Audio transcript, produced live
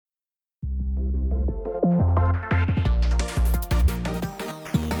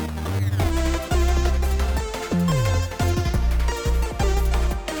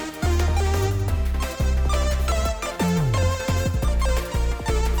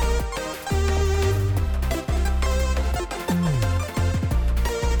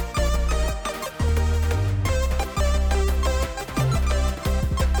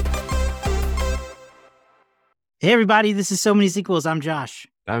Hey, everybody, this is So Many Sequels. I'm Josh.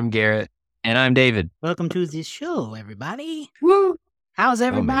 I'm Garrett. And I'm David. Welcome to the show, everybody. Woo! How's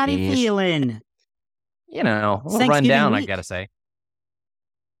everybody man. feeling? You know, It's we'll run down, I week. gotta say.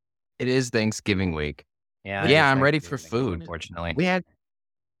 It is Thanksgiving week. Yeah, Yeah, it is I'm ready for Thanksgiving, food. Unfortunately. I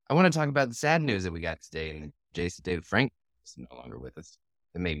want to talk about the sad news that we got today. And Jason David Frank is no longer with us.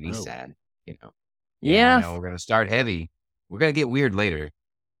 It made me sad, you know. Yeah. I know we're going to start heavy. We're going to get weird later.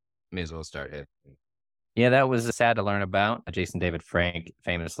 May as well start heavy. Yeah, that was sad to learn about. Jason David Frank,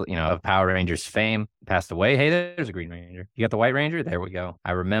 famous, of Power Rangers fame, passed away. Hey, there's a Green Ranger. You got the White Ranger? There we go.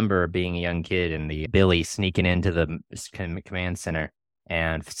 I remember being a young kid and the Billy sneaking into the command center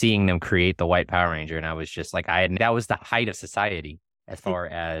and seeing them create the White Power Ranger. And I was just like, that was the height of society as far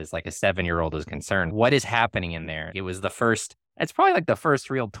as like a 7-year-old is concerned. What is happening in there? It's probably like the first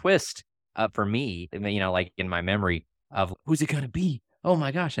real twist for me, like in my memory of who's it going to be? Oh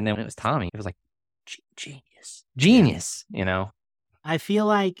my gosh. And then when it was Tommy, it was like, genius, I feel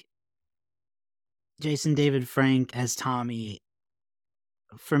like Jason David Frank as Tommy,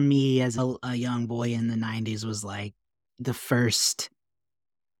 for me as a young boy in the 90s, was like the first,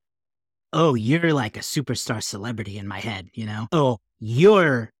 oh, you're like a superstar celebrity in my head, Oh,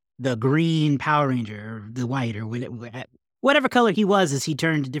 you're the green Power Ranger, or the white, or whatever color he was as he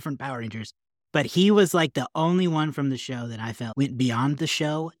turned to different Power Rangers. But he was like the only one from the show that I felt went beyond the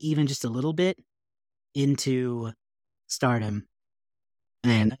show, even just a little bit, into stardom.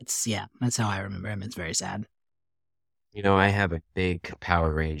 And that's how I remember him. It's very sad. I have a big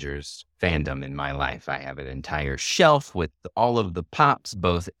Power Rangers fandom in my life. I have an entire shelf with all of the pops,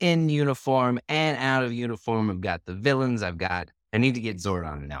 both in uniform and out of uniform. I've got the villains. I need to get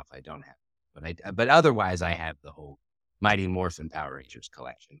Zordon and Alpha. I don't have, but otherwise I have the whole Mighty Morphin Power Rangers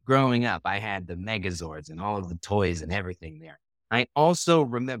collection. Growing up, I had the Megazords and all of the toys and everything there. I also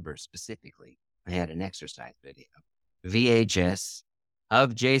remember specifically, I had an exercise video, VHS,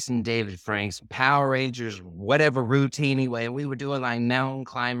 of Jason David Frank's Power Rangers, whatever routine anyway. We were doing like mountain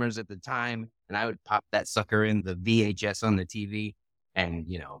climbers at the time, and I would pop that sucker in the VHS on the TV and,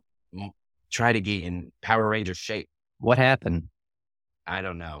 try to get in Power Ranger shape. What happened? I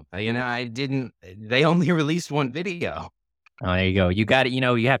don't know. They only released one video. Oh, there you go. You got it.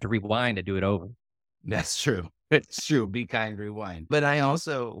 You have to rewind to do it over. That's true. It's true. Be kind, rewind. But I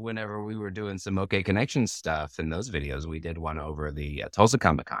also, whenever we were doing some OK Connection stuff in those videos, we did one over the Tulsa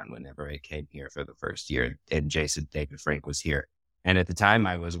Comic Con whenever it came here for the first year. And Jason David Frank was here. And at the time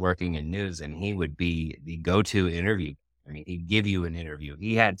I was working in news, and he would be the go-to interview. I mean, he'd give you an interview.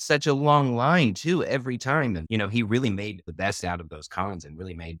 He had such a long line too every time. And, he really made the best out of those cons and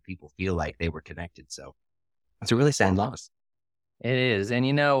really made people feel like they were connected. So it's a really sad loss. It is. And,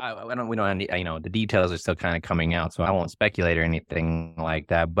 we don't, the details are still kind of coming out, so I won't speculate or anything like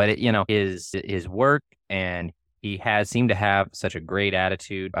that. But, his work, and he seemed to have such a great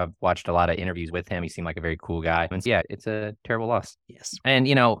attitude. I've watched a lot of interviews with him. He seemed like a very cool guy. And yeah, it's a terrible loss. Yes. And,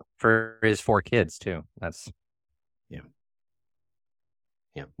 for his 4 kids too. That's.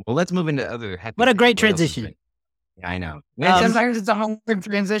 Yeah. Well, let's move into other happy What a great things. transition. Yeah, I know. Sometimes it's a hard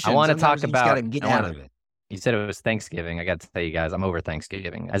transition. I want to talk Sometimes about. You just gotta get out of it. You said it was Thanksgiving. I got to tell you guys, I'm over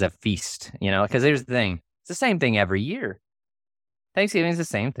Thanksgiving as a feast, because there's the thing. It's the same thing every year. Thanksgiving is the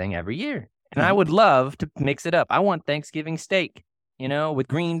same thing every year. And I would love to mix it up. I want Thanksgiving steak, with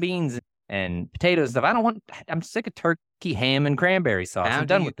green beans and potatoes and stuff. I'm sick of turkey, ham, and cranberry sauce. I'm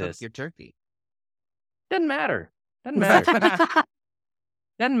done with this. Your turkey. Doesn't matter. Doesn't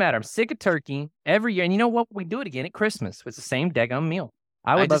matter. I'm sick of turkey every year. And you know what? We do it again at Christmas. It's the same daggum meal.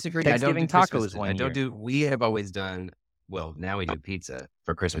 I disagree. Thanksgiving tacos one year. We have always done, well, now we do pizza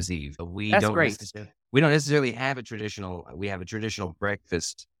for Christmas Eve. But we That's don't great. We don't necessarily have we have a traditional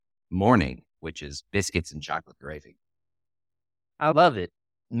breakfast morning, which is biscuits and chocolate gravy. I love it.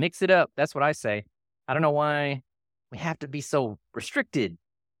 Mix it up. That's what I say. I don't know why we have to be so restricted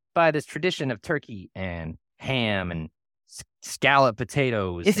by this tradition of turkey and ham and scallop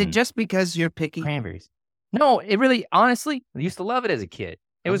potatoes. Is it just because you're picky? Cranberries. No, it really, honestly, I used to love it as a kid.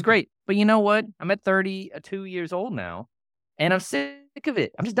 It was great. But you know what? I'm at 32 years old now, and I'm sick of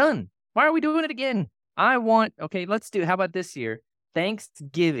it. I'm just done. Why are we doing it again? How about this year?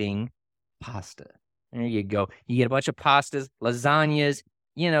 Thanksgiving pasta. There you go. You get a bunch of pastas, lasagnas,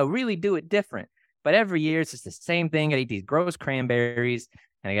 really do it different. But every year it's just the same thing. I gotta eat these gross cranberries,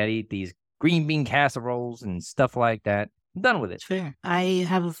 and I gotta eat these green bean casseroles and stuff like that. I'm done with it. It's fair. I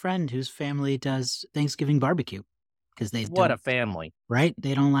have a friend whose family does Thanksgiving barbecue because What a family. right?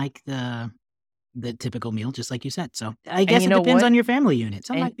 They don't like the the typical meal, just like you said. So I guess you it know depends what? on your family unit.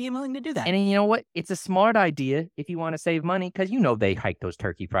 Some And- might be willing to do that. And you know what? It's a smart idea if you want to save money, because they hike those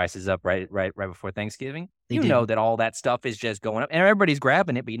turkey prices up right before Thanksgiving. They You do. know that all that stuff is just going up, and everybody's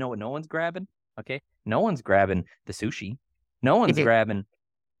grabbing it. But you know what? No one's grabbing. Okay, no one's grabbing the sushi. No one's grabbing.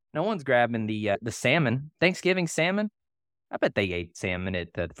 No one's grabbing the salmon. Thanksgiving salmon. I bet they ate salmon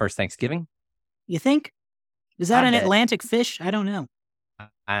at the first Thanksgiving. You think? Is that I an bet. Atlantic fish? I don't know.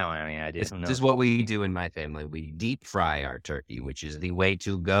 I don't have any idea. This is what we do in my family. We deep fry our turkey, which is the way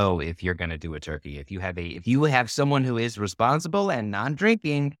to go if you're going to do a turkey. If you have someone who is responsible and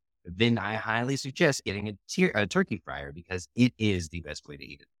non-drinking, then I highly suggest getting a turkey fryer, because it is the best way to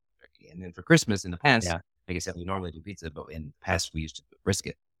eat a turkey. And then for Christmas in the past, like I said, we normally do pizza, but in the past we used to do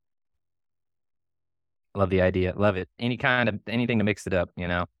brisket. Love the idea. Love it. Anything to mix it up,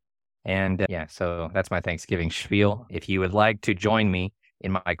 And so that's my Thanksgiving spiel. If you would like to join me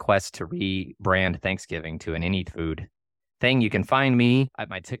in my quest to rebrand Thanksgiving to an any food thing, you can find me at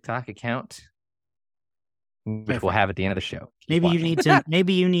my TikTok account, which we'll have at the end of the show. Maybe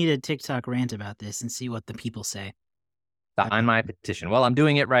you need a TikTok rant about this and see what the people say. On my petition. Well, I'm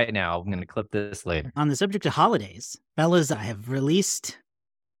doing it right now. I'm going to clip this later. On the subject of holidays, fellas, I have released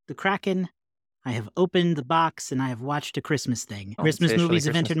the Kraken. I have opened the box and I have watched a Christmas thing. Christmas movies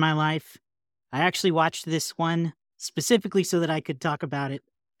have entered my life. I actually watched this one specifically so that I could talk about it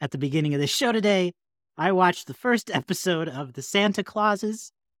at the beginning of the show today. I watched the first episode of The Santa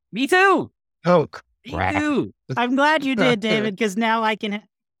Clauses. Me too. Oh, Me too. I'm glad you did, David, because now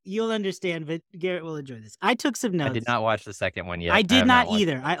you'll understand, but Garrett will enjoy this. I took some notes. I did not watch the second one yet. I did not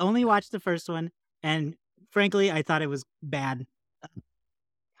either. I only watched the first one, and frankly, I thought it was bad.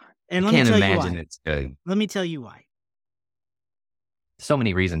 And I can't imagine it's good. Let me tell you why. So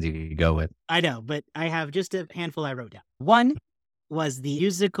many reasons you could go with. I know, but I have just a handful I wrote down. One was the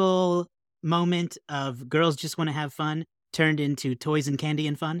musical moment of girls just want to have fun turned into toys and candy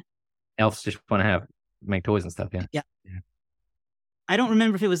and fun. Elves just want to make toys and stuff, yeah. I don't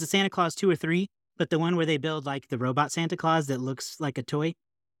remember if it was the Santa Claus 2 or 3, but the one where they build like the robot Santa Claus that looks like a toy.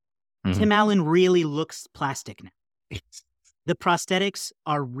 Mhm. Tim Allen really looks plastic now. The prosthetics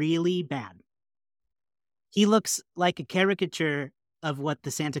are really bad. He looks like a caricature of what the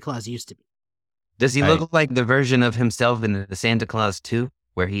Santa Claus used to be. Does he look like the version of himself in the Santa Claus 2,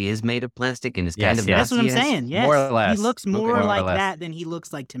 where he is made of plastic and is kind of That's what I'm messy? saying. Yes. More or less. He looks more More or like less. that than he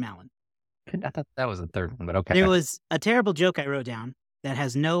looks like Tim Allen. I thought that was the third one, but okay. There was a terrible joke I wrote down that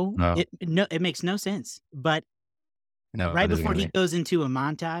has it makes no sense. But right before he goes into a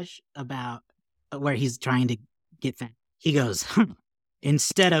montage about where he's trying to get fat, he goes,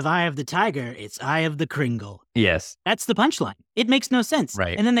 instead of Eye of the Tiger, it's Eye of the Kringle. Yes. That's the punchline. It makes no sense.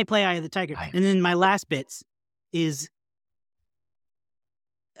 Right. And then they play Eye of the Tiger. And then my last bits is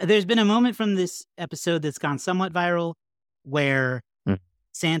there's been a moment from this episode that's gone somewhat viral where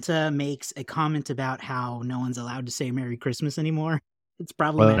Santa makes a comment about how no one's allowed to say Merry Christmas anymore. It's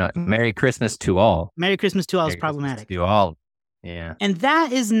problematic. Well, no, Merry Christmas to all. Merry Christmas to all is Merry problematic. Christmas to all. Yeah. And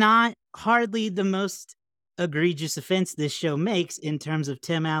that is not hardly the most egregious offense this show makes in terms of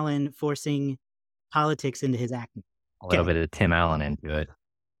Tim Allen forcing politics into his acting. A little bit of Tim Allen into it.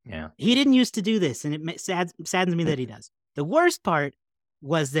 Yeah. He didn't used to do this, and it saddens me that he does. The worst part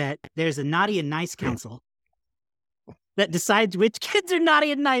was that there's a naughty and nice council that decides which kids are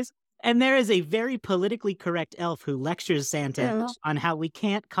naughty and nice. And there is a very politically correct elf who lectures Santa on how we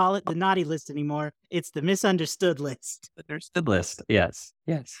can't call it the naughty list anymore. It's the misunderstood list. Understood list. Yes.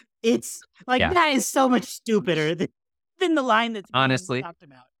 Yes. It's like, that is so much stupider than the line that's honestly talked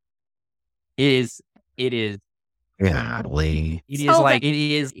about. It is. Golly. It is like it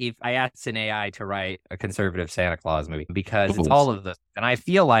is if I asked an AI to write a conservative Santa Claus movie, because it's all of this. And I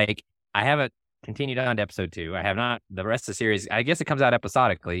feel like I haven't continued on to episode 2. I have not. The rest of the series, I guess it comes out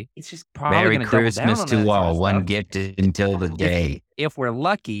episodically. It's just probably Merry going to double Christmas down on to that all. sort of One stuff. gift until the day. If we're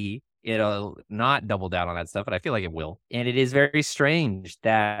lucky, it'll not double down on that stuff, but I feel like it will. And it is very strange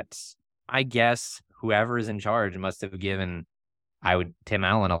that I guess whoever is in charge must have given Tim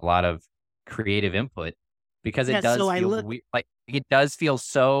Allen a lot of creative input, because it does feel weird. Like it does feel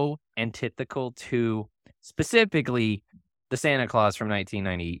so antithetical to specifically the Santa Claus from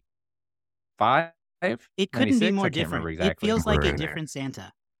 1995. It couldn't be more I can't different. remember exactly. It feels like a Right. different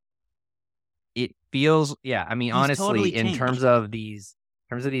Santa. It feels, yeah. I mean, He's honestly, totally in changed. terms of these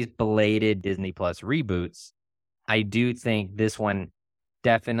belated Disney Plus reboots, I do think this one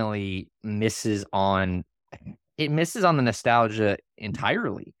definitely misses on the nostalgia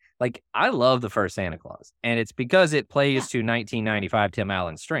entirely. Like, I love the first Santa Claus, and it's because it plays to 1995 Tim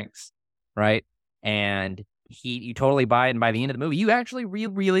Allen strengths, right? And you totally buy it. And by the end of the movie, you actually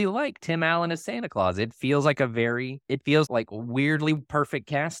really like Tim Allen as Santa Claus. It feels like weirdly perfect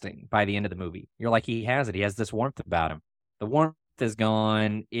casting by the end of the movie. You're like, he has it. He has this warmth about him. The warmth is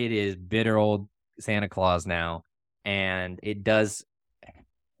gone. It is bitter old Santa Claus now. And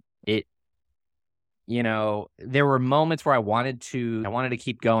there were moments where I wanted to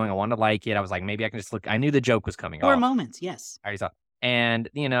keep going. I wanted to like it. I was like, maybe I can just look. I knew the joke was coming. There were moments, yes. I already saw. And,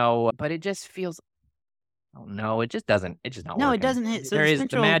 but it just feels, oh no, it just doesn't. It's just not working. No, it doesn't hit. So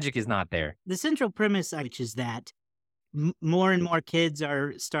the magic is not there. The central premise, which is that more and more kids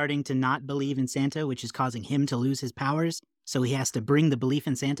are starting to not believe in Santa, which is causing him to lose his powers. So he has to bring the belief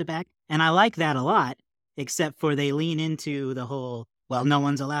in Santa back. And I like that a lot, except for they lean into the whole, well, no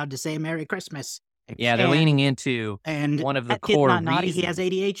one's allowed to say Merry Christmas. Yeah, they're leaning into one of the core reasons. Naughty, he has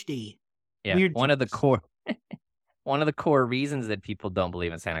ADHD. Yeah, Weird one of the core reasons that people don't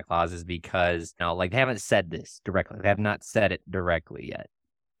believe in Santa Claus is because, they haven't said this directly. They have not said it directly yet.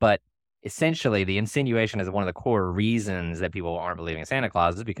 But essentially, the insinuation is one of the core reasons that people aren't believing in Santa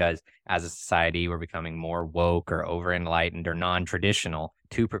Claus is because as a society, we're becoming more woke or over-enlightened or non-traditional,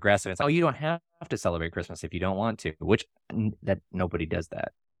 too progressive. It's, you don't have to celebrate Christmas if you don't want to, which that nobody does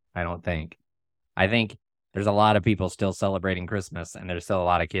that, I don't think. I think there's a lot of people still celebrating Christmas, and there's still a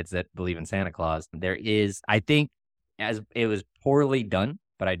lot of kids that believe in Santa Claus. There is, I think, as it was poorly done,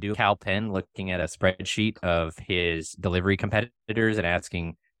 but I do Kal Penn looking at a spreadsheet of his delivery competitors and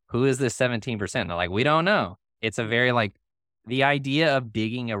asking, who is this 17%? And they're like, we don't know. It's a very the idea of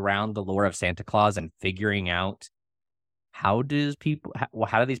digging around the lore of Santa Claus and figuring out how do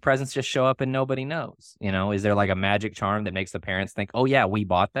these presents just show up and nobody knows? Is there a magic charm that makes the parents think, oh yeah, we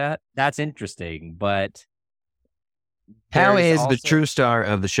bought that? That's interesting. But how is the true star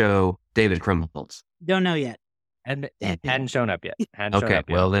of the show David Krumholtz? Don't know yet. And hadn't shown up yet.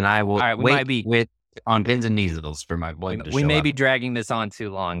 Well, then I will wait on pins and needles for my boy to show up. We may be dragging this on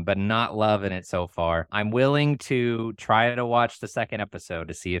too long, but not loving it so far. I'm willing to try to watch the second episode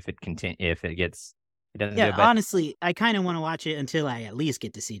to see if it doesn't do it. Honestly, I kind of want to watch it until I at least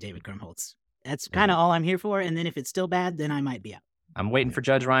get to see David Krumholtz. That's kind of all I'm here for. And then if it's still bad, then I might be out. I'm waiting for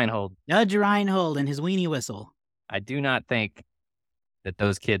Judge Reinhold. Judge Reinhold and his weenie whistle. I do not think that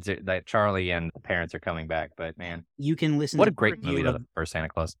those kids that Charlie and the parents are coming back, but man, you can listen. What a great movie for Santa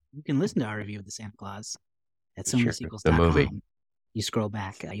Claus. You can listen to our review of the Santa Claus at SoManySequels.com. The movie. You scroll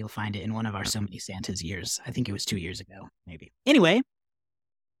back, you'll find it in one of our So Many Santas years. I think it was 2 years ago, maybe. Anyway,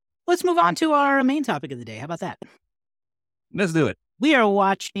 let's move on to our main topic of the day. How about that? Let's do it. We are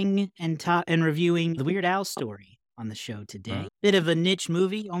watching and reviewing the Weird Al story on the show today. Bit of a niche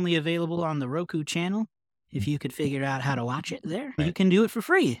movie, only available on the Roku channel. If you could figure out how to watch it there, you can do it for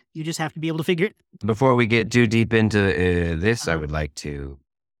free. You just have to be able to figure it. Before we get too deep into this, I would like to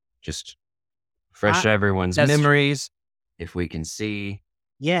just refresh everyone's memories. If we can see.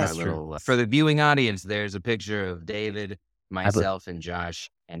 Yes. For the viewing audience, there's a picture of David, myself, and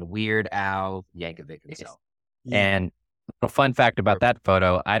Josh, and Weird Al Yankovic himself. Yeah. And a fun fact about that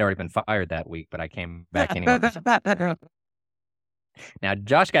photo, I'd already been fired that week, but I came back anyway. Now,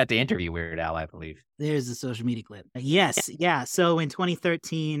 Josh got to interview Weird Al, I believe. There's the social media clip. Yes, yeah. So in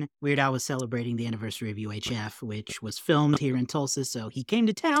 2013, Weird Al was celebrating the anniversary of UHF, which was filmed here in Tulsa. So he came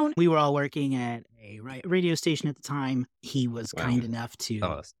to town. We were all working at a radio station at the time. He was kind enough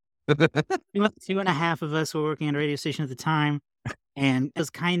to... 2.5 of us were working at a radio station at the time. And was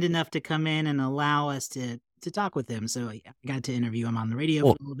kind enough to come in and allow us to talk with him. So I got to interview him on the radio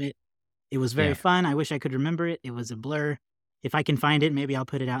for a little bit. It was very fun. I wish I could remember it. It was a blur. If I can find it, maybe I'll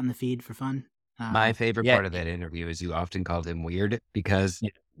put it out in the feed for fun. My favorite part of that interview is you often called him Weird because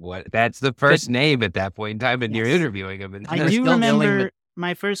that's the first name at that point in time, and you're interviewing him. And I do remember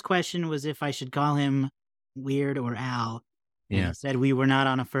my first question was if I should call him Weird or Al. And he said we were not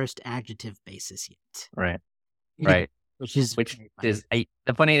on a first adjective basis yet. Right. Which is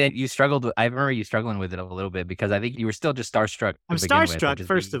the funny that you struggled with. I remember you struggling with it a little bit because I think you were still just starstruck. I'm starstruck,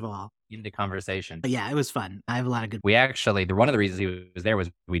 first of all. Into conversation. But yeah, it was fun. I have a lot of good. We actually, one of the reasons he was there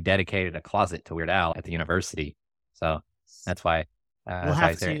was we dedicated a closet to Weird Al at the university. So that's why. We'll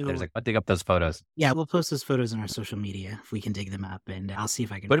have to. I'll dig up those photos. Yeah, we'll post those photos on our social media if we can dig them up, and I'll see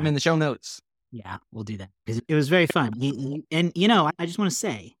if I can put them in the show notes. Yeah, we'll do that because it was very fun. And I just want to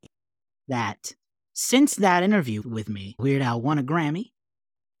say that. Since that interview with me, Weird Al won a Grammy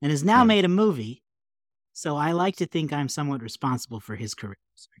and has now made a movie. So I like to think I'm somewhat responsible for his career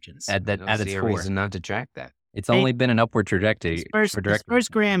resurgence. At its core. Reason not to track that. It's only been an upward trajectory. His first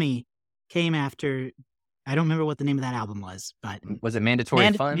Grammy came after, I don't remember what the name of that album was, but... Was it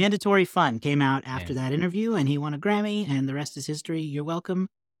Mandatory Fun? Mandatory Fun came out after that interview, and he won a Grammy, and the rest is history. You're welcome,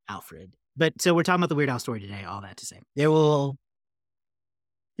 Alfred. But so we're talking about the Weird Al story today, all that to say.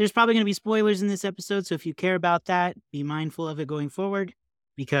 There's probably going to be spoilers in this episode, so if you care about that, be mindful of it going forward,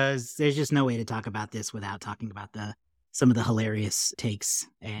 because there's just no way to talk about this without talking about some of the hilarious takes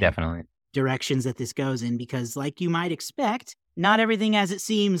and Definitely. directions that this goes in, because like you might expect, not everything as it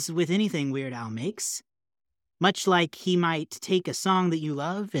seems with anything Weird Al makes. Much like he might take a song that you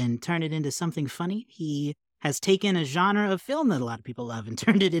love and turn it into something funny, he has taken a genre of film that a lot of people love and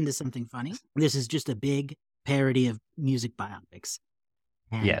turned it into something funny. This is just a big parody of music biopics.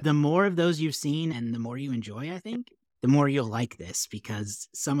 And the more of those you've seen and the more you enjoy, I think, the more you'll like this, because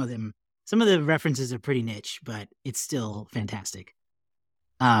some of the references are pretty niche, but it's still fantastic.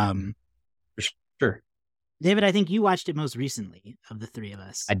 Sure. David, I think you watched it most recently of the three of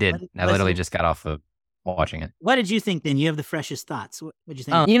us. I did. I literally just got off of watching it. What did you think then? You have the freshest thoughts. What did you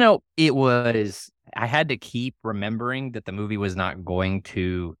think? I had to keep remembering that the movie was not going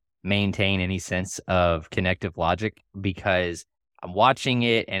to maintain any sense of connective logic, because I'm watching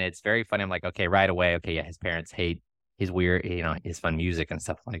it and it's very funny. I'm like, okay, right away. Okay. Yeah. His parents hate his weird, his fun music and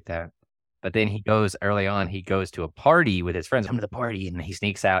stuff like that. But then early on, he goes to a party with his friends, come to the party, and he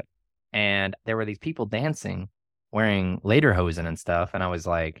sneaks out. And there were these people dancing, wearing lederhosen and stuff. And I was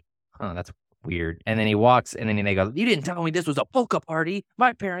like, oh, that's weird. And then he walks, and then they go, you didn't tell me this was a polka party.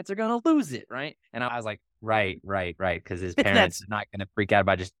 My parents are going to lose it, right? And I was like, right. Because his parents are not going to freak out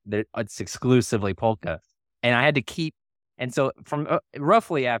about it's exclusively polka. And I had to keep, and so from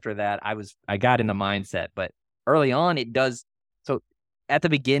roughly after that, I got in the mindset. But early on, it does. So at the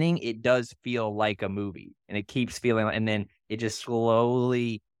beginning, it does feel like a movie, and it keeps feeling, and then it just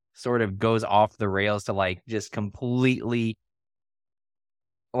slowly sort of goes off the rails to like just completely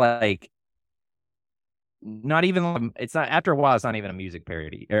like not even, it's not, after a while, it's not even a music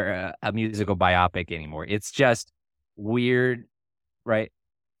parody or a musical biopic anymore. It's just weird, right?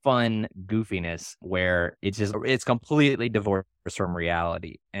 Fun goofiness where it's completely divorced from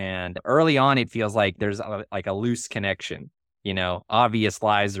reality. And early on, it feels like there's a loose connection, obvious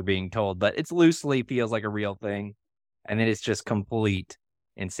lies are being told, but it's loosely feels like a real thing. And then it's just complete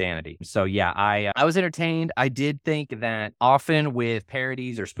insanity. So yeah, I was entertained. I did think that often with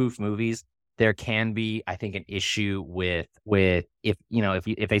parodies or spoof movies, there can be, I think, an issue with if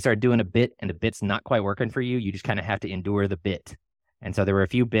they start doing a bit and the bit's not quite working for you, you just kind of have to endure the bit. And so there were a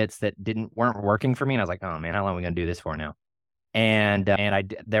few bits that weren't working for me, and I was like, oh man, how long are we gonna do this for now? And I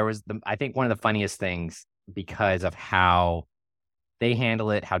think one of the funniest things, because of how they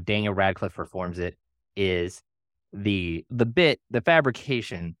handle it, how Daniel Radcliffe performs it, is the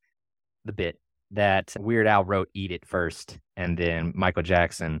fabrication, the bit that Weird Al wrote "Eat It" first, and then Michael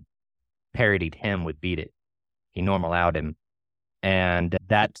Jackson parodied him with "Beat It." He normal out him, and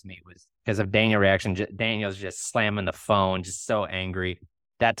that to me was because of Daniel's reaction. Daniel's just slamming the phone, just so angry.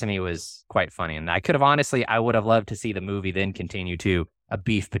 That to me was quite funny, and I would have loved to see the movie then continue to a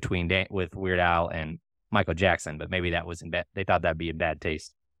beef between with Weird Al and Michael Jackson, but maybe that was they thought that'd be in bad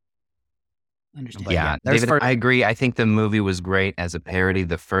taste. Understand. Yeah, David, I agree. I think the movie was great as a parody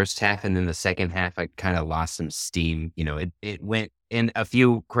the first half, and then the second half, I kind of lost some steam. It went in a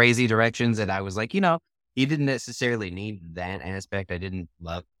few crazy directions, and I was like, you didn't necessarily need that aspect. I didn't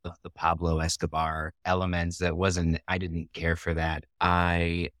love the Pablo Escobar elements. I didn't care for that.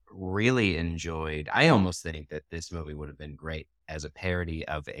 I really enjoyed, I almost think that this movie would have been great as a parody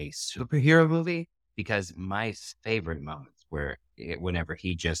of a superhero movie, because my favorite moments were whenever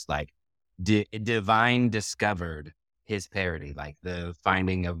he just like Divine discovered his parody, like the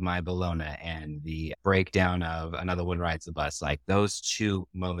finding of My Bologna and the breakdown of Another One Rides the Bus. Like those two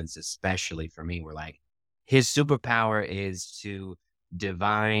moments, especially for me, were like, his superpower is to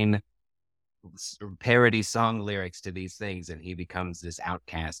divine parody song lyrics to these things, and he becomes this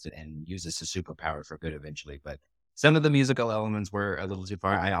outcast and uses his superpower for good eventually. But some of the musical elements were a little too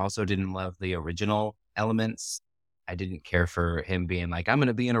far. I also didn't love the original elements. I didn't care for him being like, I'm going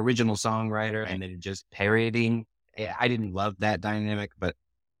to be an original songwriter, and then just parodying. I didn't love that dynamic, but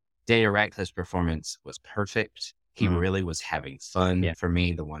Daniel Radcliffe's performance was perfect. He really was having fun. Yeah. For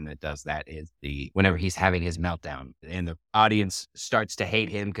me, the one that does that is whenever he's having his meltdown and the audience starts to hate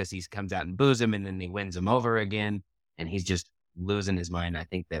him because he comes out and boos him, and then he wins them over again, and he's just losing his mind. I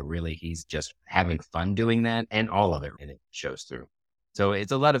think that really he's just having fun doing that, and all of it, and it shows through. So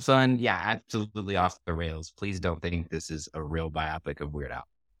it's a lot of fun. Yeah, absolutely off the rails. Please don't think this is a real biopic of Weird Al.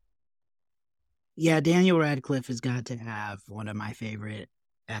 Yeah, Daniel Radcliffe has got to have one of my favorite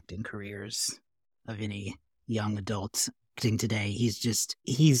acting careers of any young adult acting today.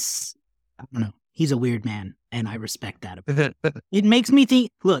 He's I don't know, he's a weird man, and I respect that. It makes me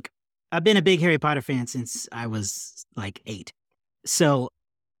think, look, I've been a big Harry Potter fan since I was like 8. So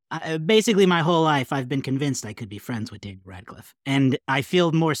Basically, my whole life, I've been convinced I could be friends with Daniel Radcliffe. And I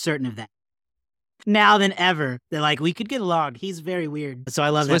feel more certain of that now than ever. That, like, we could get along. He's very weird. So I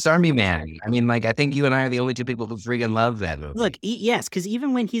love Swiss that. Army Man. I mean, like, I think you and I are the only two people who freaking love that movie. Look, yes, because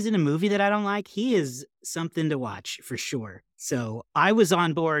even when he's in a movie that I don't like, he is something to watch for sure. So I was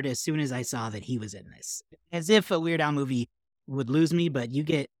on board as soon as I saw that he was in this. As if a Weird Al movie would lose me, but you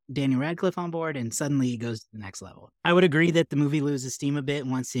get Daniel Radcliffe on board and suddenly it goes to the next level. I would agree that the movie loses steam a bit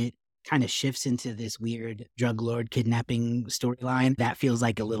once it kind of shifts into this weird drug lord kidnapping storyline. That feels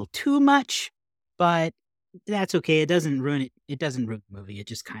like a little too much, but that's okay. It doesn't ruin it. It doesn't ruin the movie. It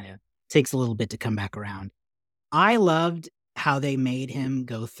just kind of takes a little bit to come back around. I loved how they made him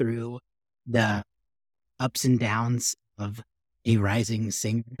go through the ups and downs of a rising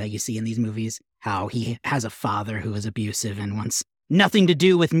singer that you see in these movies, how he has a father who is abusive and wants nothing to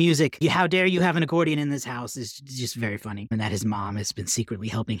do with music. How dare you have an accordion in this house is just very funny. And that his mom has been secretly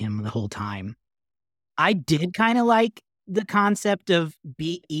helping him the whole time. I did kind of like the concept of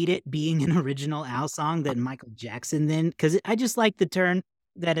Eat It being an original Al song that Michael Jackson then, because I just like the turn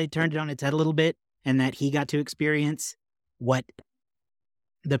that it turned it on its head a little bit and that he got to experience what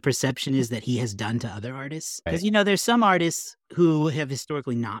the perception is that he has done to other artists. Because, there's some artists who have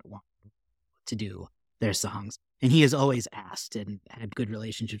historically not wanted to do their songs. And he has always asked and had good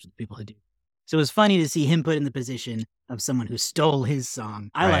relationships with people who do. So it was funny to see him put in the position of someone who stole his song.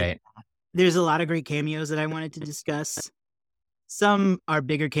 I like that. There's a lot of great cameos that I wanted to discuss. Some are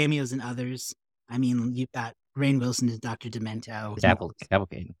bigger cameos than others. I mean, you've got Rainn Wilson as Dr. Demento.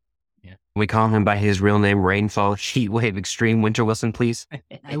 Cavalcade. Yeah. We call him by his real name, Rainfall, Heatwave, Extreme, Winter Wilson, please.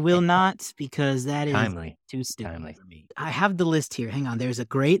 I will not, because that is Timely. too stupid Timely. for me. I have the list here. Hang on. There's a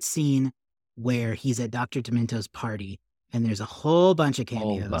great scene where he's at Dr. Demento's party, and there's a whole bunch of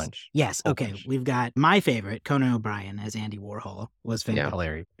cameos. Whole bunch. Yes. Whole Okay. bunch. We've got my favorite, Conan O'Brien as Andy Warhol was Yeah, fantastic.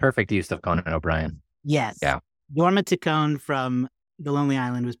 hilarious. Perfect use of Conan O'Brien. Yes. Yeah. Jorma Taccone from The Lonely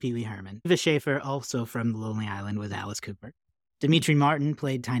Island was Pee Wee Herman. Eva Schaefer, also from The Lonely Island, was Alice Cooper. Dimitri Martin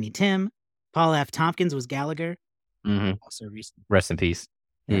played Tiny Tim. Paul F. Tompkins was Gallagher. Mm-hmm. Also recent. Rest in peace.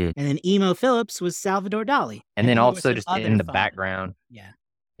 And then Emo Phillips was Salvador Dali. And then he was also some just other in the father. background. Yeah.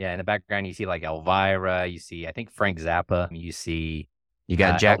 Yeah, in the background, you see like Elvira. You see, I think, Frank Zappa. You see, You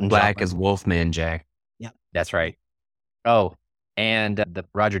got Jack Elton Black John. as Wolfman Jack. That's right. Oh, and the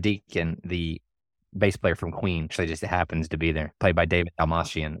Roger Deakins, the bass player from Queen, actually just happens to be there, played by David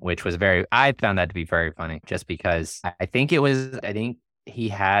Dalmatian, which was I found that to be very funny, just because I think he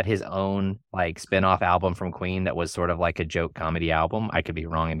had his own like spin-off album from Queen that was sort of like a joke comedy album. I could be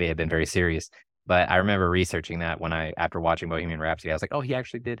wrong. It may have been very serious. But I remember researching that after watching Bohemian Rhapsody, I was like, oh, he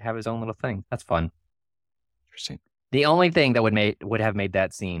actually did have his own little thing. That's fun. Interesting. The only thing that would have made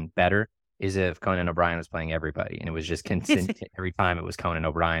that scene better is if Conan O'Brien was playing everybody, and it was just consistent every time it was Conan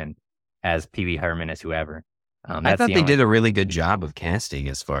O'Brien as Pee Wee Herman as whoever. I thought they did a really good job of casting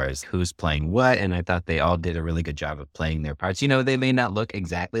as far as who's playing what, and I thought they all did a really good job of playing their parts. They may not look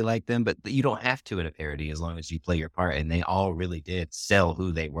exactly like them, but you don't have to in a parody as long as you play your part, and they all really did sell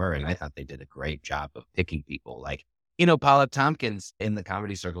who they were, and I thought they did a great job of picking people. Like, Paul F. Tompkins in the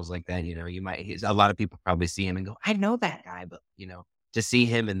comedy circles like that, a lot of people probably see him and go, I know that guy, but, to see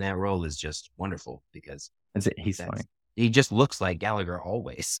him in that role is just wonderful because he's funny. He just looks like Gallagher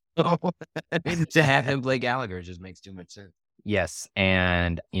always. To have him play Gallagher just makes too much sense. Yes.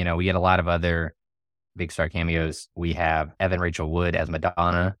 And, we get a lot of other big star cameos. We have Evan Rachel Wood as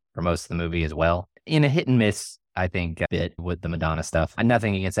Madonna for most of the movie as well. In a hit and miss, I think, bit with the Madonna stuff.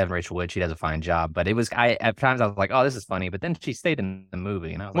 Nothing against Evan Rachel Wood. She does a fine job. But at times I was like, oh, this is funny. But then she stayed in the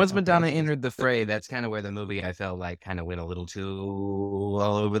movie. And I was Once like, Madonna entered the fray, that's kind of where the movie, I felt like, kind of went a little too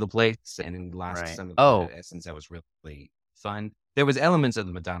all over the place and lost some of the essence that was really fun. There was elements of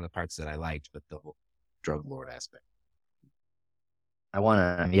the Madonna parts that I liked, but the whole drug lord aspect. I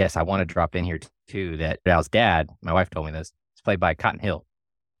want to drop in here too that Al's dad, my wife told me this, is played by Cotton Hill.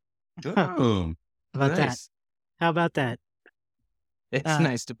 Oh, How about that? nice. How about that? It's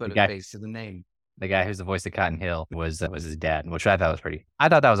nice to put the a guy- face to the name. The guy who's the voice of Cotton Hill was his dad, which I thought was pretty. I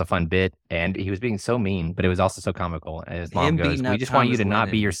thought that was a fun bit, and he was being so mean, but it was also so comical. And his mom Him goes, beating "We up just want you to Thomas not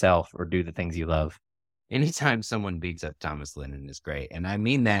be Lennon. yourself or do the things you love." Anytime someone beats up Thomas Lennon is great. And I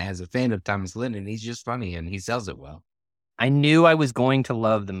mean that as a fan of Thomas Lennon. He's just funny and he sells it well. I knew I was going to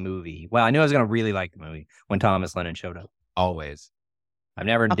love the movie. Well, I knew I was going to really like the movie when Thomas Lennon showed up. Always. I've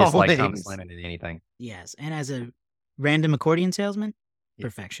never disliked Thomas Always. Lennon in anything. Yes. And as a random accordion salesman,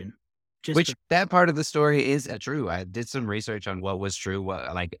 perfection. Which that part of the story is true. I did some research on what was true,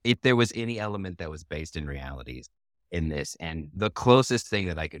 if there was any element that was based in realities in this. And the closest thing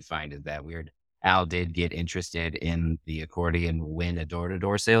that I could find is that weird Al did get interested in the accordion when a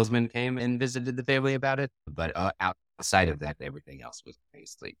door-to-door salesman came and visited the family about it. But outside of that, everything else was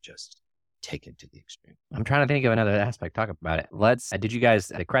basically just taken to the extreme. I'm trying to think of another aspect. Talk about it. Did you guys,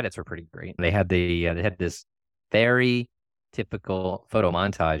 the credits were pretty great. They had they had this very typical photo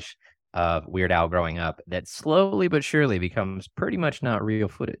montage of Weird Al growing up that slowly but surely becomes pretty much not real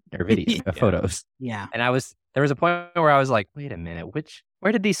footage or video photos. Yeah. And there was a point where I was like, wait a minute,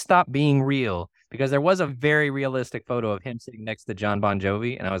 where did these stop being real? Because there was a very realistic photo of him sitting next to John Bon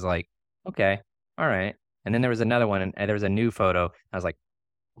Jovi. And I was like, okay, all right. And then there was another one and there was a new photo. I was like,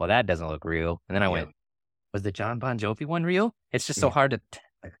 well, that doesn't look real. And then I went, was the John Bon Jovi one real? It's just so hard to,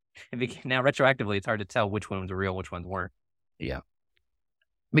 now retroactively, it's hard to tell which ones were real, which ones weren't. Yeah.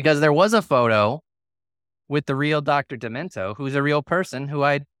 Because there was a photo with the real Dr. Demento, who's a real person who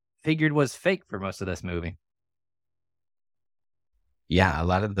I figured was fake for most of this movie. Yeah, a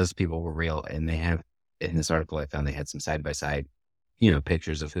lot of those people were real. And they have, in this article I found, they had some side-by-side,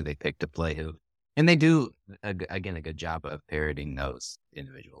 pictures of who they picked to play who. And they do, again, a good job of parodying those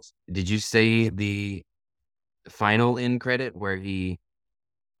individuals. Did you see the final end credit where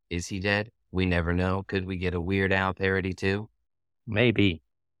is he dead? We never know. Could we get a Weird Al parody too? Maybe.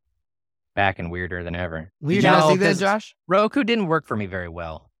 Back and weirder than ever. Did you not see that, Josh? Roku didn't work for me very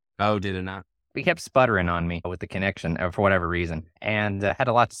well. Oh, did it not? He kept sputtering on me with the connection for whatever reason. And had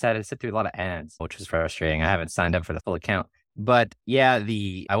a lot to say. I had to sit through a lot of ads, which was frustrating. I haven't signed up for the full account. But yeah,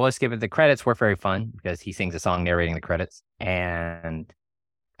 I was skipping the credits were very fun because he sings a song narrating the credits. And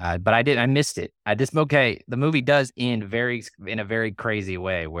but I missed it. The movie does end in a very crazy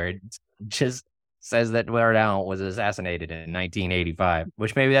way where it just says that Weird Al was assassinated in 1985,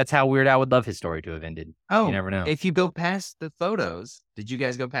 which maybe that's how Weird Al would love his story to have ended. Oh, you never know. If you go past the photos, did you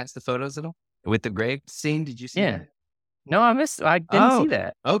guys go past the photos at all? With the grave scene, did you see that? No, I didn't see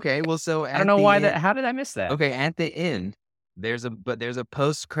that. Okay, well, so I don't know why how did I miss that? Okay, at the end, there's a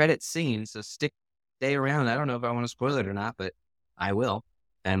post-credit scene, so stay around. I don't know if I want to spoil it or not, but I will,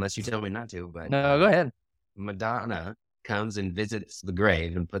 unless you tell me not to. But no, go ahead. Madonna comes and visits the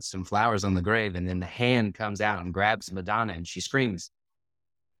grave and puts some flowers on the grave, and then the hand comes out and grabs Madonna, and she screams.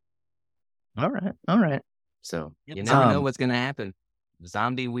 All right. So you never know what's going to happen.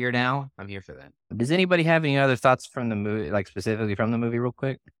 Zombie Weird Al, I'm here for that. Does anybody have any other thoughts from the movie, like specifically from the movie real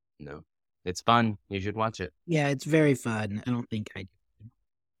quick? No. It's fun. You should watch it. Yeah, it's very fun. I don't think I do.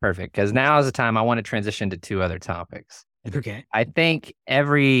 Perfect. Because now is the time I want to transition to two other topics. Okay. I think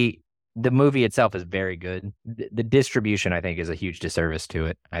the movie itself is very good. The distribution, I think, is a huge disservice to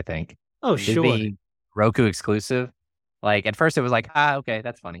it, I think. Oh, sure. Being Roku exclusive. Like, at first it was like, okay,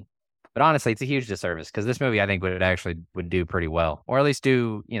 that's funny. But honestly, it's a huge disservice because this movie, I think, would do pretty well. Or at least I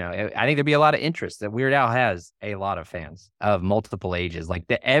think there'd be a lot of interest that Weird Al has a lot of fans of multiple ages. Like,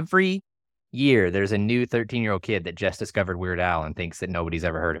 every year, there's a new 13-year-old kid that just discovered Weird Al and thinks that nobody's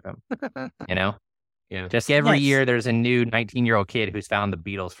ever heard of him. Yeah. Just every year, there's a new 19-year-old kid who's found the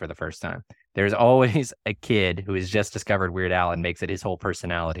Beatles for the first time. There's always a kid who has just discovered Weird Al and makes it his whole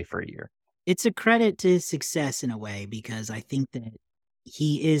personality for a year. It's a credit to his success in a way because I think that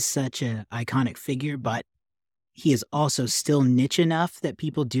he is such an iconic figure, but he is also still niche enough that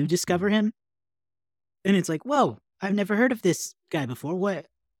people do discover him. And it's like, whoa, I've never heard of this guy before. What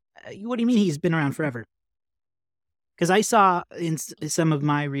do you mean he's been around forever? Because I saw in some of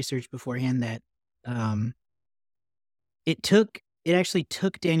my research beforehand that it actually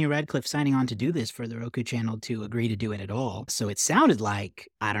took Daniel Radcliffe signing on to do this for the Roku channel to agree to do it at all. So it sounded like,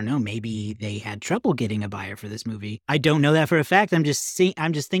 I don't know, maybe they had trouble getting a buyer for this movie. I don't know that for a fact. I'm just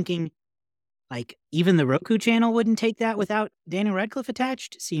thinking, like, even the Roku channel wouldn't take that without Daniel Radcliffe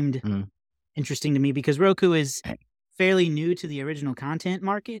attached. Seemed interesting to me because Roku is fairly new to the original content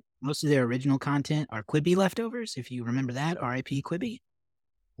market. Most of their original content are Quibi leftovers, if you remember that, R.I.P. Quibi.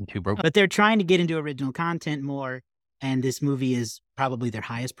 But they're trying to get into original content more. And this movie is probably their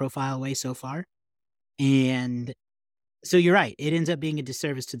highest profile way so far. And so you're right. It ends up being a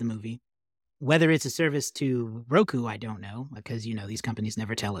disservice to the movie. Whether it's a service to Roku, I don't know. Because, these companies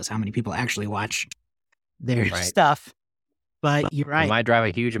never tell us how many people actually watch their stuff. But you're right. It might drive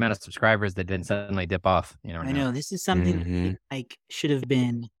a huge amount of subscribers that then suddenly dip off. I know. This is something that should have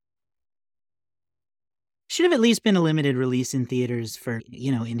at least been a limited release in theaters for,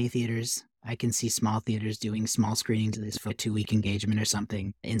 indie theaters. I can see small theaters doing small screenings of this for a 2-week engagement or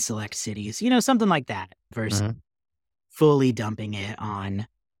something in select cities, something like that versus fully dumping it on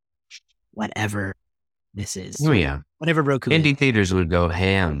whatever this is. Oh, yeah. Whatever Roku Indie theaters would go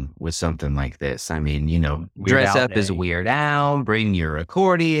ham with something like this. I mean, dress up as Weird Al, bring your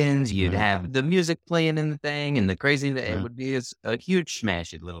accordions, you'd have the music playing in the thing and the crazy, it would be a huge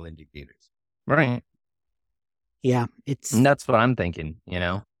smash at little indie theaters. Right. Yeah, it's And that's what I'm thinking, you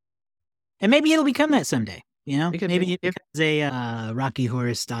know? and maybe it'll become that someday. You know, It could maybe be. it becomes a Rocky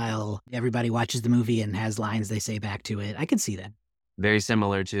Horror style. Everybody watches the movie and has lines they say back to it. I could see that. Very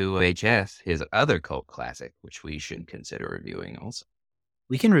similar to UHF, his other cult classic, which we should consider reviewing also.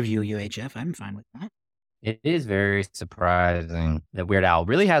 We can review UHF. I'm fine with that. It is very surprising that Weird Al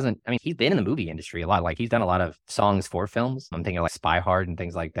really hasn't. I mean, he's been in the movie industry a lot. Like, he's done a lot of songs for films. I'm thinking like Spy Hard and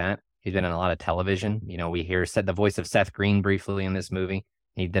things like that. He's been in a lot of television. You know, we hear said the voice of Seth Green briefly in this movie.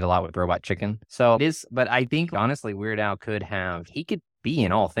 He did a lot with Robot Chicken. So it is, but I think honestly, Weird Al he could be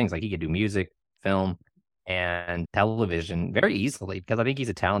in all things. Like, he could do music, film, and television very easily, because I think he's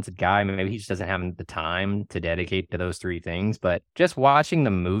a talented guy. Maybe he just doesn't have the time to dedicate to those three things. But just watching the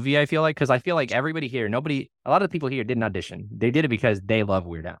movie, I feel like, because I feel like everybody here, a lot of the people here didn't audition. They did it because they love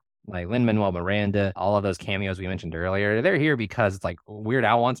Weird Al. Like Lin-Manuel Miranda, all of those cameos we mentioned earlier, they're here because it's like, Weird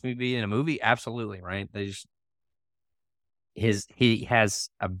Al wants me to be in a movie. Absolutely, right? He has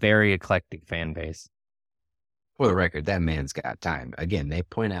a very eclectic fan base. For the record, that man's got time. Again, they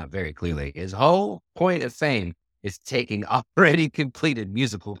point out very clearly his whole point of fame is taking already completed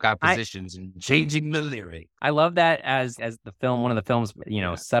musical compositions and changing the lyric. I love that as the film, one of the film's,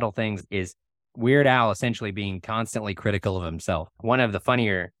 subtle things is Weird Al essentially being constantly critical of himself. One of the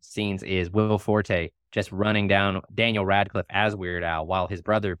funnier scenes is Will Forte just running down Daniel Radcliffe as Weird Al while his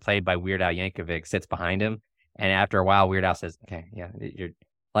brother, played by Weird Al Yankovic, sits behind him. And after a while, Weird Al says, okay, yeah, you're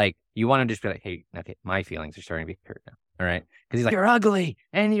like, you want to just be like, hey, okay, my feelings are starting to be hurt now. All right. Because he's like, you're ugly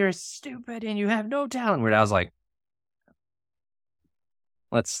and you're stupid and you have no talent. Weird Al's like,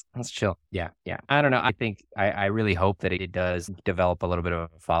 let's chill. Yeah. I don't know. I think I really hope that it does develop a little bit of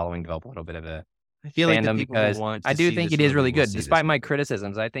a following, develop a little bit of a I feel like fandom, the people who because want to I do see think this it is movie really will good. see Despite this my movie.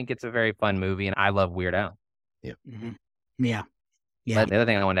 criticisms, I think it's a very fun movie and I love Weird Al. Mhm. Yeah. But the other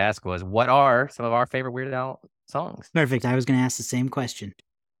thing I wanted to ask was, what are some of our favorite Weird Al songs? Perfect. I was going to ask the same question.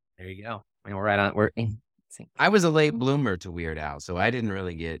 There you go. I mean, we're right on. We're in sync. I was a late bloomer to Weird Al, so I didn't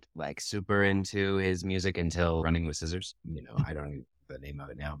really get like super into his music until Running with Scissors. I don't know the name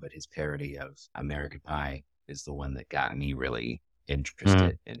of it now, but his parody of American Pie is the one that got me really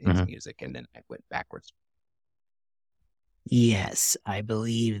interested in his music, and then I went backwards. Yes, I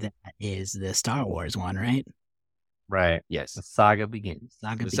believe that is the Star Wars one, right? Right. Yes. The saga begins.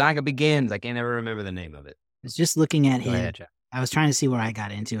 The saga begins. I can't ever remember the name of it. I was just looking at Go him. ahead, Jeff. I was trying to see where I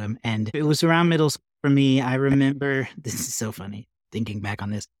got into him, and it was around middle school for me. I remember, this is so funny, thinking back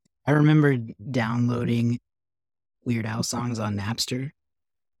on this. I remember downloading Weird Al songs on Napster.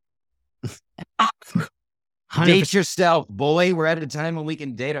 100% Date yourself, boy. We're at a time when we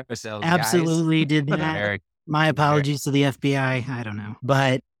can date ourselves. guys. absolutely did that. Eric, My apologies to the FBI. I don't know.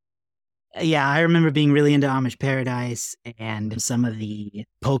 But yeah, I remember being really into Amish Paradise and some of the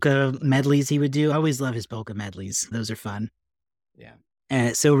polka medleys he would do. I always love his polka medleys. Those are fun.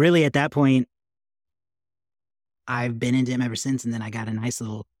 Yeah. So really at that point, I've been into him ever since. And then I got a nice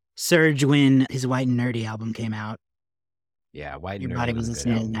little surge when his White and Nerdy album came out. Yeah. White and Everybody Nerdy was a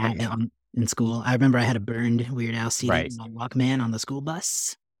good listening to album. that in school. I remember I had a burned Weird Al CD Right. on my Walkman on the school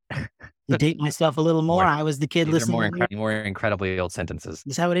bus. To date myself a little more, I was the kid these are listening. more incredibly old sentences.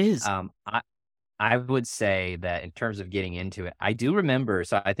 That's how it is. I would say that in terms of getting into it, I do remember.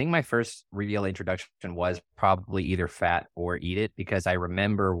 So I think my first real introduction was probably either Fat or Eat It, because I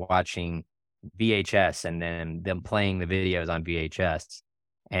remember watching VHS and then them playing the videos on VHS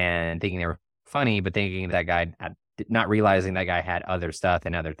and thinking they were funny, but thinking that guy not realizing that guy had other stuff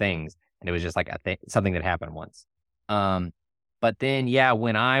and other things. And it was just like something that happened once. But then, yeah,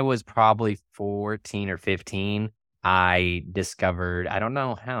 when I was probably 14 or 15, I discovered, I don't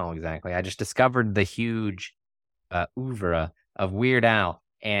know how exactly, I just discovered the huge oeuvre of Weird Al.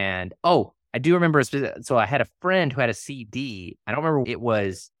 And, I do remember, so I had a friend who had a CD. I don't remember, it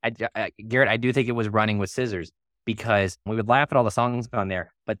was, Garrett, I do think it was Running with Scissors, because we would laugh at all the songs on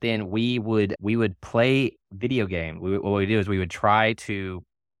there, but then we would play video game. What we do is we would try to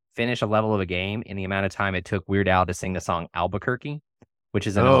finish a level of a game in the amount of time it took Weird Al to sing the song Albuquerque, which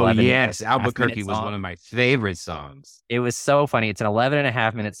is an 11 yes. and a half Albuquerque minute was song. one of my favorite songs. It was so funny. It's an 11 and a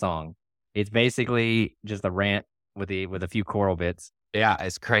half minute song. It's basically just a rant with a few choral bits. Yeah,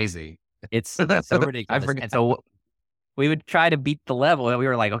 it's crazy. It's so ridiculous. I forgot. And so we would try to beat the level, and we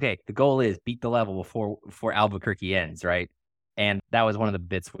were like, okay, the goal is beat the level before Albuquerque ends, right? And that was one of the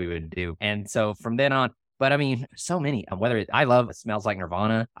bits we would do. And so from then on, but I mean, so many. I love Smells Like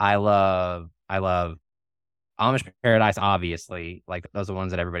Nirvana. I love Amish Paradise, obviously, like those are the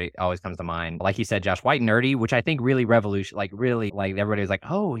ones that everybody always comes to mind. Like you said, Josh, White Nerdy, which I think really like everybody was like,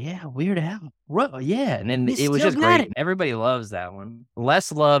 oh yeah, Weird Al, yeah, and then He's it was still just got great. it. Everybody loves that one.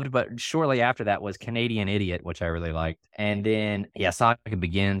 Less loved, but shortly after that was Canadian Idiot, which I really liked, and then Saga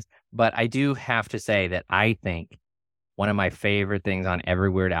Begins. But I do have to say that I think one of my favorite things on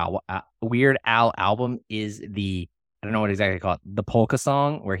every Weird Al album is I don't know what exactly called the polka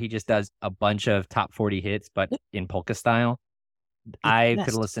song, where he just does a bunch of top 40 hits, but in polka style. I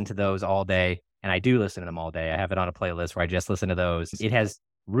could listen to those all day, and I do listen to them all day. I have it on a playlist where I just listen to those. It has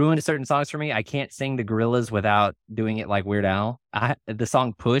ruined certain songs for me. I can't sing the Gorillaz without doing it like Weird Al. The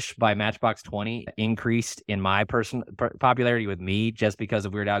song Push by Matchbox 20 increased in my popularity with me just because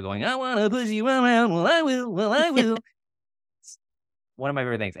of Weird Al going, I want to push you around, well, I will. One of my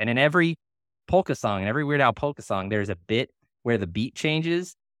favorite things. And in every polka song, and every Weird Al polka song, there's a bit where the beat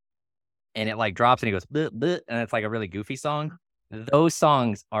changes and it like drops and he goes bleh, bleh, and it's like a really goofy song. Those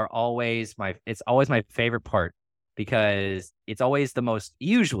songs are always it's always my favorite part, because it's always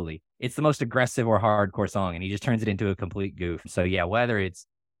usually it's the most aggressive or hardcore song, and he just turns it into a complete goof. So yeah, whether it's,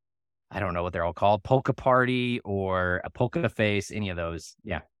 I don't know what they're all called, Polka Party or a Polka Face, any of those.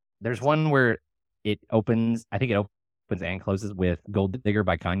 Yeah. There's one where it opens and closes with Gold Digger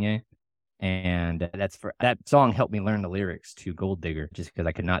by Kanye. And that song helped me learn the lyrics to Gold Digger, just because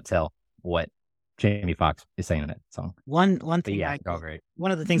I could not tell what Jamie Foxx is saying in that song. One thing, all great.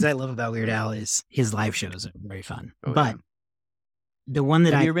 One of the things I love about Weird Al is his live shows are very fun. Oh, but the one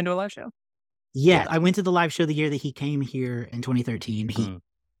that Have you ever been to a live show? Yeah, I went to the live show the year that he came here in 2013. He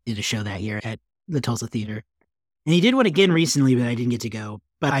did a show that year at the Tulsa Theater. And he did one again recently, but I didn't get to go.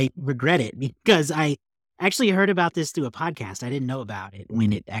 But I regret it, because I actually heard about this through a podcast. I didn't know about it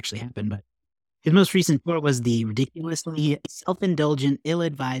when it actually happened, but his most recent tour was the ridiculously self-indulgent,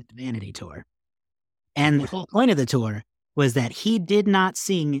 ill-advised Vanity Tour. And the whole point of the tour was that he did not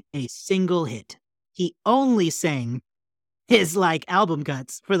sing a single hit. He only sang his album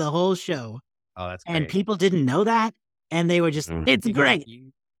cuts for the whole show. Oh, that's great. And people didn't know that, and they were just, it's great.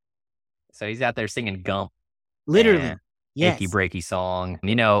 So he's out there singing Gump. Literally. Yes. Achy breaky song.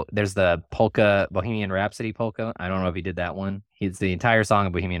 There's the polka, Bohemian Rhapsody polka. I don't know if he did that one. It's the entire song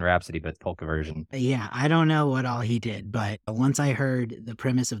of Bohemian Rhapsody, but it's polka version. Yeah, I don't know what all he did, but once I heard the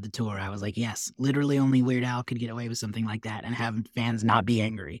premise of the tour, I was like, yes, literally only Weird Al could get away with something like that and have fans not be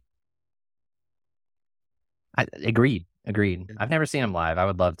angry. Agreed. I've never seen him live. I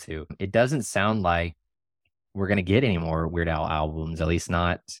would love to. It doesn't sound like we're going to get any more Weird Al albums, at least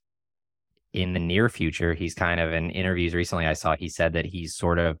not in the near future. He's kind of, in interviews recently I saw, he said that he's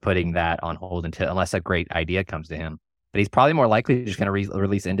sort of putting that on hold unless a great idea comes to him. But he's probably more likely just going to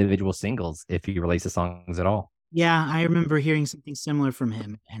release individual singles if he releases songs at all. Yeah, I remember hearing something similar from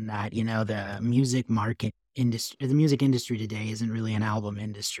him, and that, the music industry today isn't really an album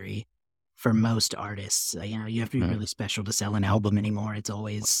industry for most artists. You have to be really special to sell an album anymore. It's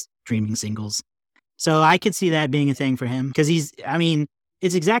always streaming singles. So I could see that being a thing for him, because it's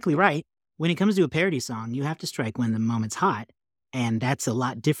exactly right. When it comes to a parody song, you have to strike when the moment's hot. And that's a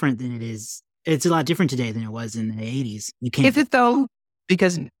lot different than it is. It's a lot different today than it was in the 80s. You can't. Is it though?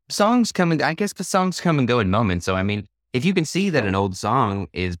 Because songs come and go in moments. So, if you can see that an old song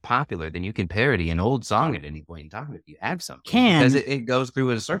is popular, then you can parody an old song at any point in time if you have something. Because it goes through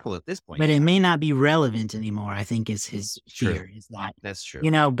a circle at this point. But it may not be relevant anymore, I think, is his fear. Is that, that's true.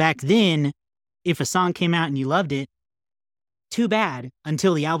 Back then, if a song came out and you loved it, too bad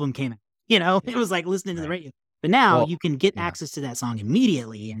until the album came out. It was like listening to the radio. But now you can get access to that song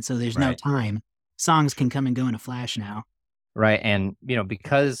immediately. And so there's no time. Songs can come and go in a flash now. Right. And,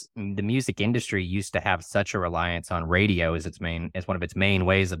 because the music industry used to have such a reliance on radio as one of its main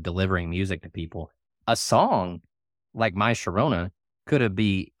ways of delivering music to people, a song like My Sharona could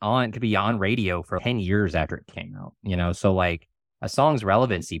be on radio for 10 years after it came out, so like a song's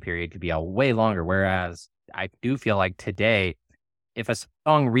relevancy period could be a way longer. Whereas I do feel like today, if a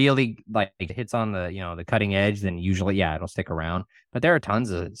song really hits on the cutting edge, then usually, it'll stick around. But there are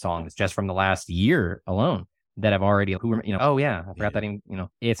tons of songs just from the last year alone that have already, I forgot that even,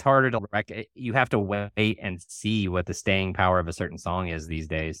 it's harder to you have to wait and see what the staying power of a certain song is these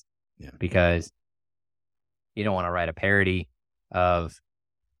days. Yeah. Because you don't want to write a parody of,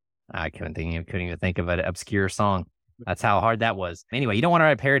 I couldn't even think of an obscure song. That's how hard that was. Anyway, you don't want to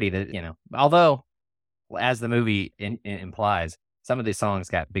write a parody that, although as the movie implies, some of these songs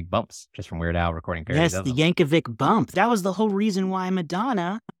got big bumps just from Weird Al recording parodies. Yes, the Yankovic bump. That was the whole reason why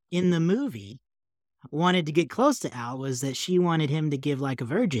Madonna in the movie wanted to get close to Al, was that she wanted him to give like a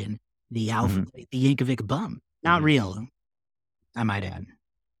virgin the Yankovic bump. Not real, I might add.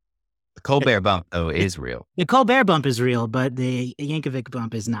 The Colbert bump, though, is real. The Colbert bump is real, but the Yankovic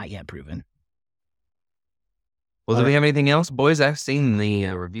bump is not yet proven. Well, do we have anything else? Boys, I've seen the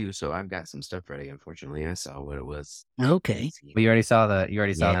review, so I've got some stuff ready. Unfortunately, I saw what it was. Okay. But you already saw the. I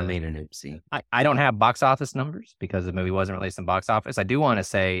made an oopsie. I don't have box office numbers because the movie wasn't released in box office. I do want to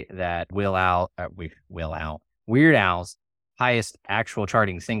say that Weird Al's highest actual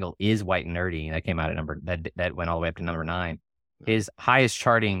charting single is White and Nerdy. That came out at that went all the way up to number 9. His highest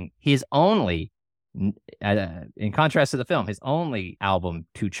charting, his only, in contrast to the film, his only album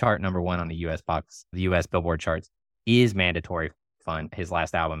to chart number 1 on the U.S. Billboard charts is Mandatory Fun, his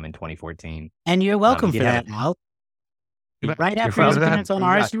last album in 2014. And you're welcome for that, Al. Right after his appearance on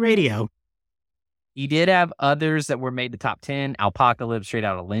RSU Radio. He did have others that were made the top 10. Alpacalypse, Straight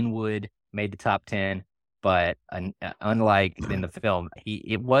Outta Linwood, made the top 10. But unlike in the film,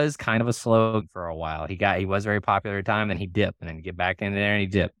 it was kind of a slow for a while. He was very popular at the time, then he dipped, and then he get back in there and he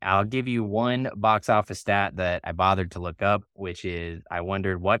dipped. I'll give you one box office stat that I bothered to look up, which is I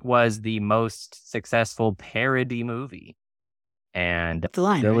wondered what was the most successful parody movie, and the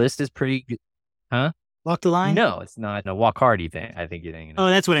line, the right? list is pretty good. Huh? Walk the Line? No, it's not. No, Walk Hard. I think you're thinking.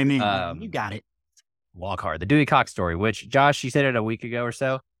 Oh, that's what I mean. You got it. Walk Hard, the Dewey Cox story. Which Josh, you said it a week ago or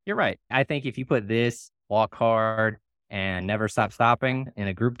so. You're right. I think if you put this, Walk Hard, and Never Stop Stopping in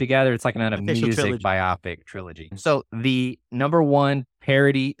a group together, it's like an Official music trilogy. biopic trilogy. So the number 1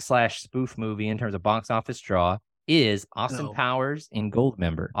 parody / spoof movie in terms of box office draw is Austin Powers in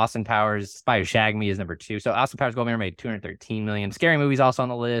Goldmember. Austin Powers, Spy Who Shagged Me is number 2. So Austin Powers Goldmember made $213 million. Scary Movie's also on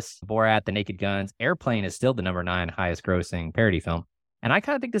the list. Borat, The Naked Guns. Airplane is still the number 9 highest grossing parody film. And I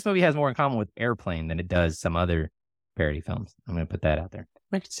kind of think this movie has more in common with Airplane than it does some other parody films. I'm going to put that out there.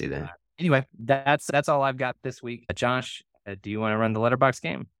 I can see that. Anyway, that's all I've got this week. Josh, do you want to run the letterbox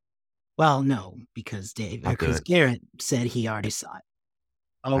game? Well, no, because Garrett said he already saw it.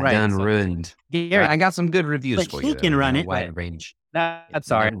 Oh, right. Done ruined. Garrett, I got some good reviews but for he you. can run it. Wide range. That's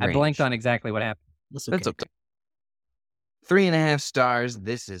sorry. Wide I blanked range. on exactly what happened. That's okay. 3.5 stars.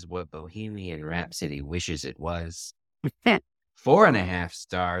 This is what Bohemian Rhapsody wishes it was. 4.5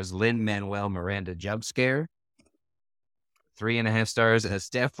 stars. Lin-Manuel Miranda jump scare. 3.5 stars. A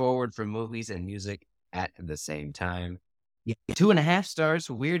step forward for movies and music at the same time. Yeah. 2.5 stars.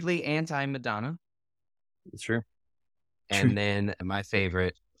 Weirdly anti-Madonna. It's true. And then my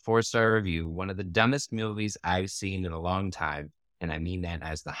favorite 4-star review. One of the dumbest movies I've seen in a long time. And I mean that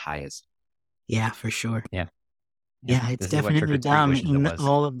as the highest. Yeah, for sure. Yeah. Yeah, it's This is what Trick definitely or Treat dumb wishes it in was.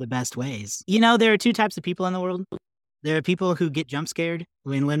 all of the best ways. You know, there are 2 types of people in the world. There are people who get jump scared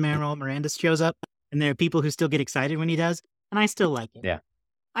when Lin-Manuel Miranda shows up, and there are people who still get excited when he does, and I still like it. Yeah.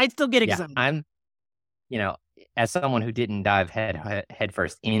 I still get Yeah, excited. I'm, as someone who didn't dive head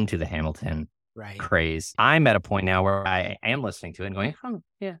first into the Hamilton Right. craze, I'm at a point now where I am listening to it and going,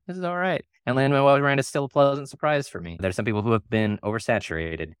 yeah, this is all right. And Lin-Manuel Miranda is still a pleasant surprise for me. There's some people who have been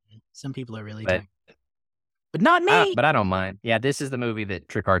oversaturated. Some people are really But- dumb. But not me. But I don't mind. Yeah, this is the movie that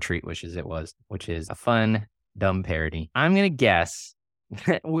Trick or Treat wishes it was, which is a fun, dumb parody. I'm going to guess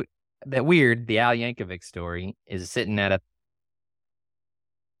that Weird, the Al Yankovic story, is sitting at a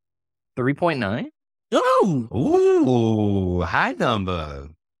 3.9. Oh, Ooh, high number.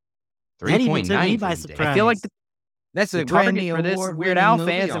 that even took me 3.9 by from Dave. surprise. I feel like That's the a Grammy target for this Award Weird winning Al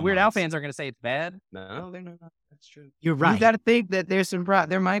movie fans, and Weird Al almost. fans are going to say it's bad. No, they're not. That's true. You're You right. got to think that there's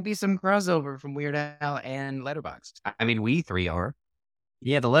there might be some crossover from Weird Al and Letterboxd. I mean, we 3 are.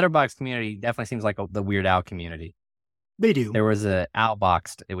 Yeah, the Letterboxd community definitely seems like the Weird Al community. They do. There was a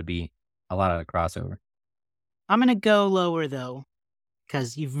Outboxed, it would be a lot of the crossover. I'm going to go lower, though,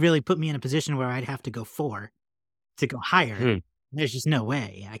 because you've really put me in a position where I'd have to go 4 to go higher. There's just no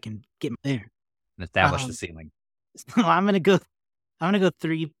way I can get there. And establish the Um, ceiling. So I'm going to go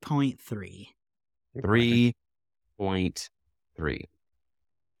 3.3. 3.3.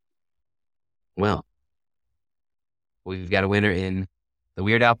 Well, we've got a winner in the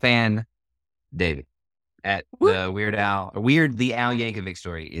Weird Al fan, David. At the Weird the Al Yankovic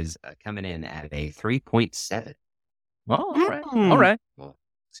story is coming in at a 3.7. Oh, all right. Mm. All right. Well,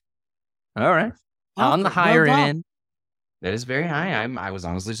 All right. On the Well higher done. end, that is very high. I was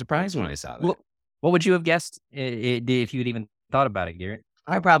honestly surprised when I saw that. what would you have guessed if you'd even thought about it, Garrett?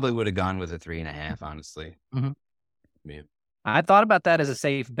 I probably would have gone with a 3.5, honestly. Mhm. Yeah. I thought about that as a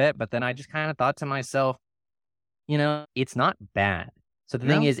safe bet, but then I just kind of thought to myself, it's not bad. So the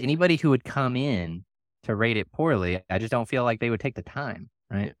thing No. is, anybody who would come in to rate it poorly, I just don't feel like they would take the time,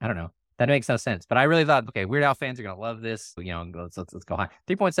 right? Yeah. I don't know. That makes no sense. But I really thought, okay, Weird Al fans are going to love this. Let's go high.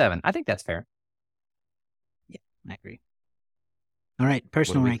 3.7. I think that's fair. I agree. All right, What do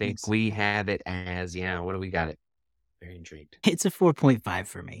personal we rankings. think we have it as? Yeah, what do we got it? Very intrigued. It's a 4.5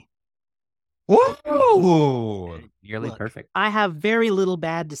 for me. Whoa! Nearly Look, perfect. I have very little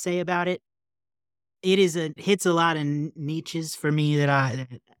bad to say about it. It hits a lot of niches for me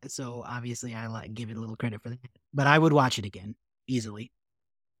so obviously I give it a little credit for that. But I would watch it again easily.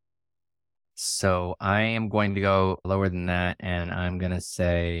 So I am going to go lower than that, and I'm going to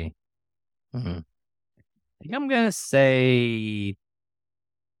say, I think I'm going to say,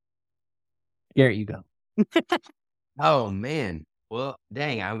 Garrett, you go. Oh man. Well,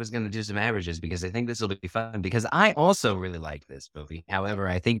 dang, I was going to do some averages because I think this will be fun because I also really like this movie. However,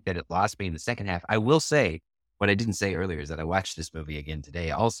 I think that it lost me in the second half. I will say what I didn't say earlier is that I watched this movie again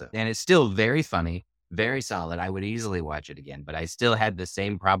today also. And it's still very funny, very solid. I would easily watch it again, but I still had the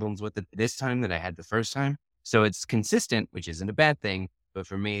same problems with it this time that I had the first time. So it's consistent, which isn't a bad thing. But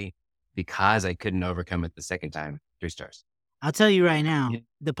for me, because I couldn't overcome it the second time, 3 stars. I'll tell you right now, Yeah.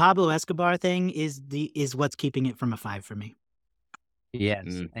 the Pablo Escobar thing is what's keeping it from a 5 for me. Yes.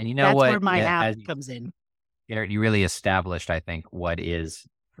 Mm. And you know That's what? where my half As comes in. Garrett, you really established, I think, what is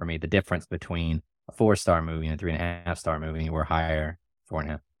for me the difference between a 4-star movie and a 3.5-star movie, or higher,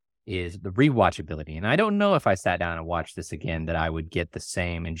 4.5, is the rewatchability. And I don't know if I sat down and watched this again that I would get the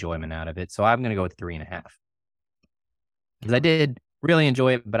same enjoyment out of it. So I'm going to go with 3.5 because I did really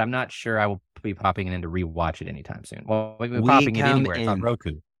enjoy it, but I'm not sure I will be popping it in to rewatch it anytime soon. Well, we've been We popping it come anywhere. It's on in-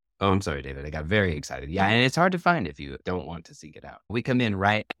 Roku. Oh, I'm sorry, David. I got very excited. Yeah, and it's hard to find if you don't want to seek it out. We come in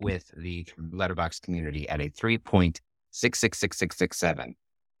right with the Letterboxd community at a 3.666667.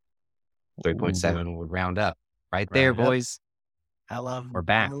 3.7 would round up. Right there, Round it up. boys. We're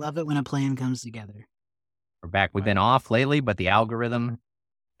back. I love it when a plan comes together. We're back. We've been off lately, but the algorithm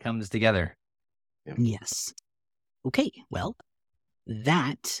comes together. Yes. Okay, well,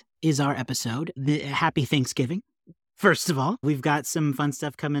 that is our episode. Happy Thanksgiving. First of all, we've got some fun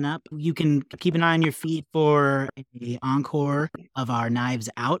stuff coming up. You can keep an eye on your feed for an encore of our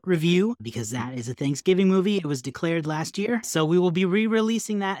Knives Out review because that is a Thanksgiving movie. It was declared last year. So we will be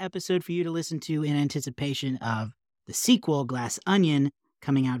re-releasing that episode for you to listen to in anticipation of the sequel, Glass Onion,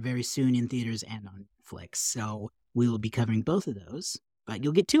 coming out very soon in theaters and on Netflix. So we will be covering both of those. But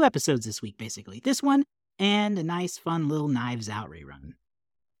you'll get 2 episodes this week, basically. This one and a nice, fun little Knives Out rerun.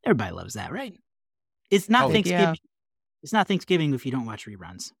 Everybody loves that, right? It's not Thanksgiving. Yeah. It's not Thanksgiving if you don't watch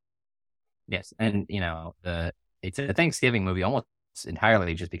reruns. Yes, and it's a Thanksgiving movie almost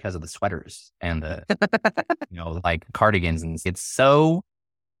entirely just because of the sweaters and the like cardigans, and it's so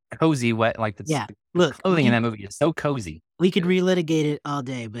cozy. Look, clothing in that movie is so cozy. we could relitigate it all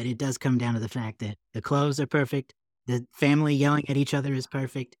day, but it does come down to the fact that the clothes are perfect, the family yelling at each other is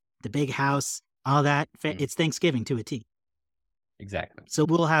perfect, the big house, all that. It's Thanksgiving to a T. Exactly. So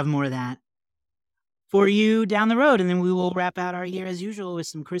we'll have more of that for you down the road, and then we will wrap out our year as usual with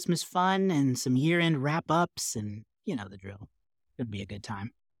some Christmas fun and some year-end wrap-ups, and you know the drill. It'll be a good time.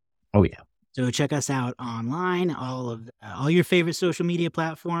 Oh yeah. So check us out online, all your favorite social media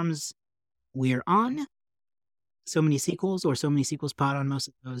platforms. We're on So Many Sequels or So Many Sequels Pod on most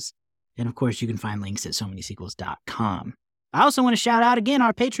of those, and of course you can find links at somanysequels.com. I also want to shout out again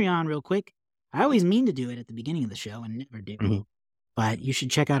our Patreon real quick. I always mean to do it at the beginning of the show and never do. Mhm. But you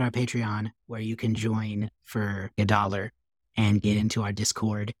should check out our Patreon where you can join for $1 and get into our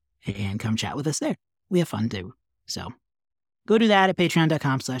Discord and come chat with us there. We have fun too. So go do that at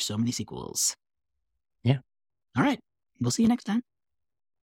patreon.com/so many sequels. Yeah. All right. We'll see you next time.